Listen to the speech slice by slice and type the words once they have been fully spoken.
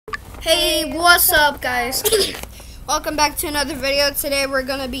Hey, what's up, guys? Welcome back to another video. Today we're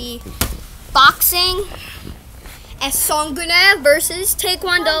gonna be boxing as Songguna versus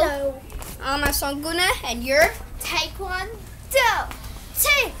Taekwondo. I'm a Songguna and you're Taekwondo.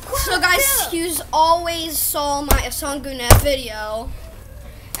 So guys, you always saw my Songguna video,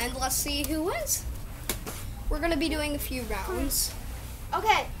 and let's see who wins. We're gonna be doing a few rounds.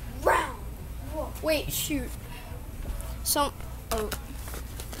 Okay, round. Wait, shoot.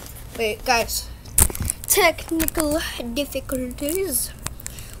 Wait, guys. Technical difficulties.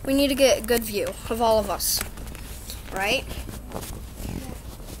 We need to get a good view of all of us. Right?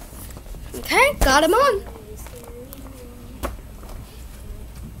 Okay, got him on.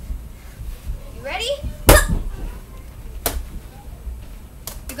 You ready?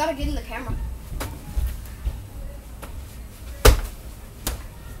 You gotta get in the camera.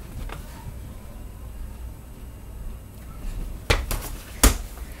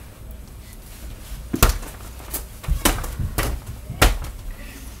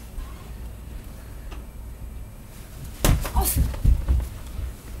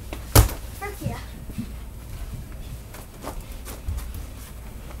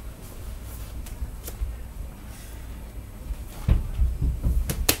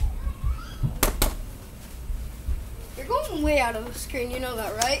 Way out of the screen, you know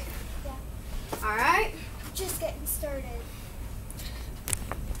that, right? Yeah. Alright. Just getting started.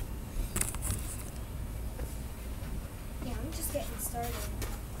 Yeah, I'm just getting started.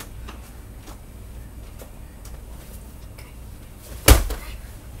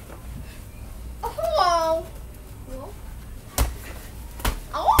 Oh, hello. Hello?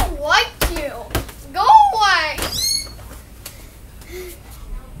 I don't like you. Go away.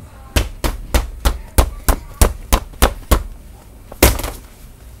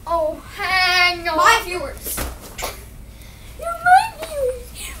 Oh, hang on. My viewers. You're my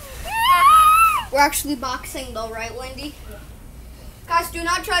viewers. We're actually boxing though, right, Wendy? Yeah. Guys, do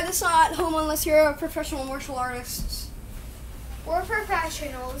not try this at home unless you're a professional martial artist. We're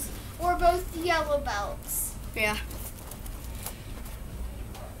professionals. We're both yellow belts. Yeah.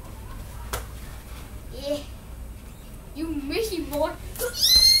 Yeah. You miss me more.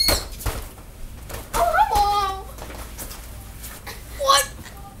 Oh, hello. What?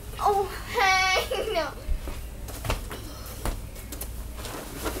 Oh, hey, no.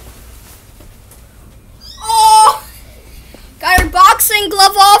 Oh! Got her boxing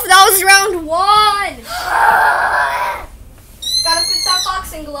glove off. That was round one. Gotta put that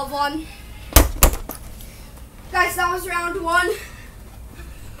boxing glove on. Guys, that was round one.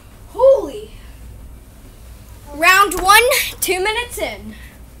 Holy. Round one, 2 minutes in.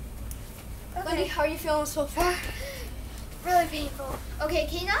 Okay. Wendy, how are you feeling so far? Really painful. Okay,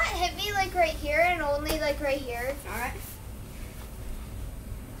 can you not hit me like right here and only like right here? Alright.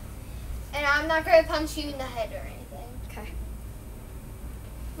 And I'm not going to punch you in the head or anything. Okay.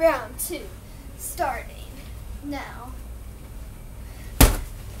 Round two, starting now.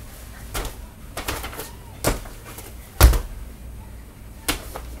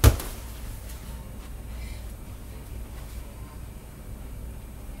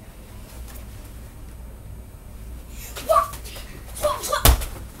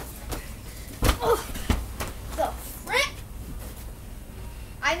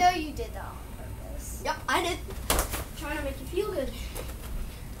 I know you did that on purpose. Yep, I did. Trying to make you feel good.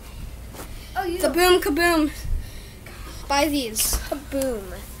 Oh, you The boom kaboom. Buy these.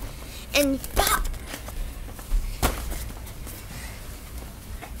 boom and bop.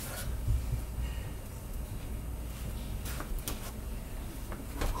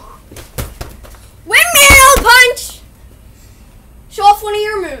 Windmill punch! Show off one of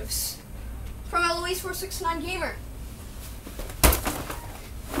your moves. From eloise469 Gamer.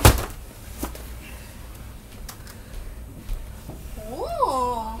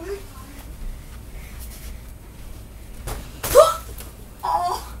 Oh.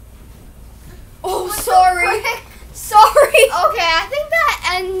 Oh, sorry. Sorry. Okay, I think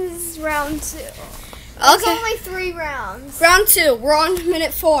that ends round two. It's Okay. only 3 rounds. Round two. We're on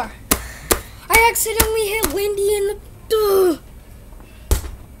minute 4. I accidentally hit Wendy in the...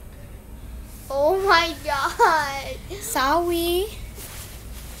 Oh my god. Sorry.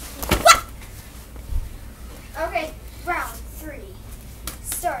 Okay, round 3.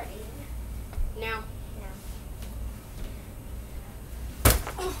 Starting Now. now.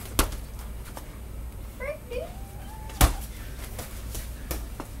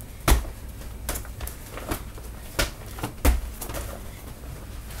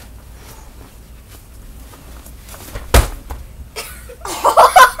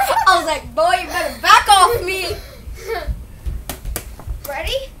 I was like, boy, you better back off me.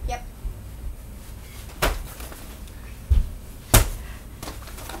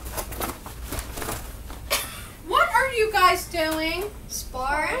 doing?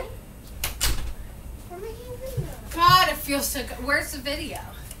 Sparring. We're making a video. God, it feels so good. Where's the video?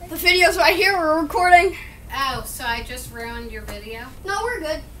 The video's right here. We're recording. Oh, so I just ruined your video? No, we're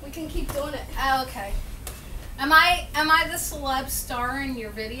good. We can keep doing it. Oh, okay. Am I the celeb star in your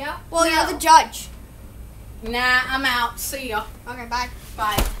video? Well, No. you're the judge. Nah, I'm out. See ya. Okay, bye.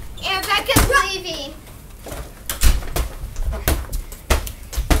 Bye. And Becca's leaving.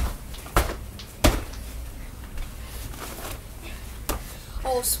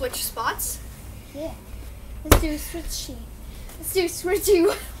 Oh, switch spots. Yeah. Let's do a switchy. Let's do a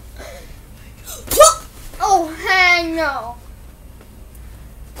switchy. Oh, hang no.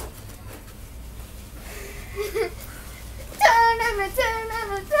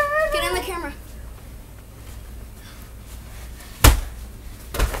 Get in the camera.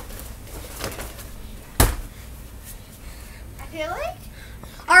 I feel like.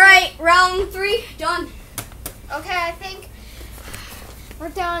 All right, round 3, done. Okay, I think we're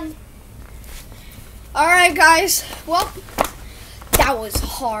done. All right, guys. Well, that was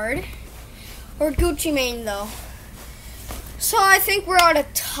hard. We're Gucci Mane, though. So I think we're at a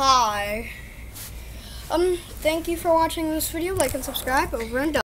tie. Thank you for watching this video. Like and subscribe. Over and done.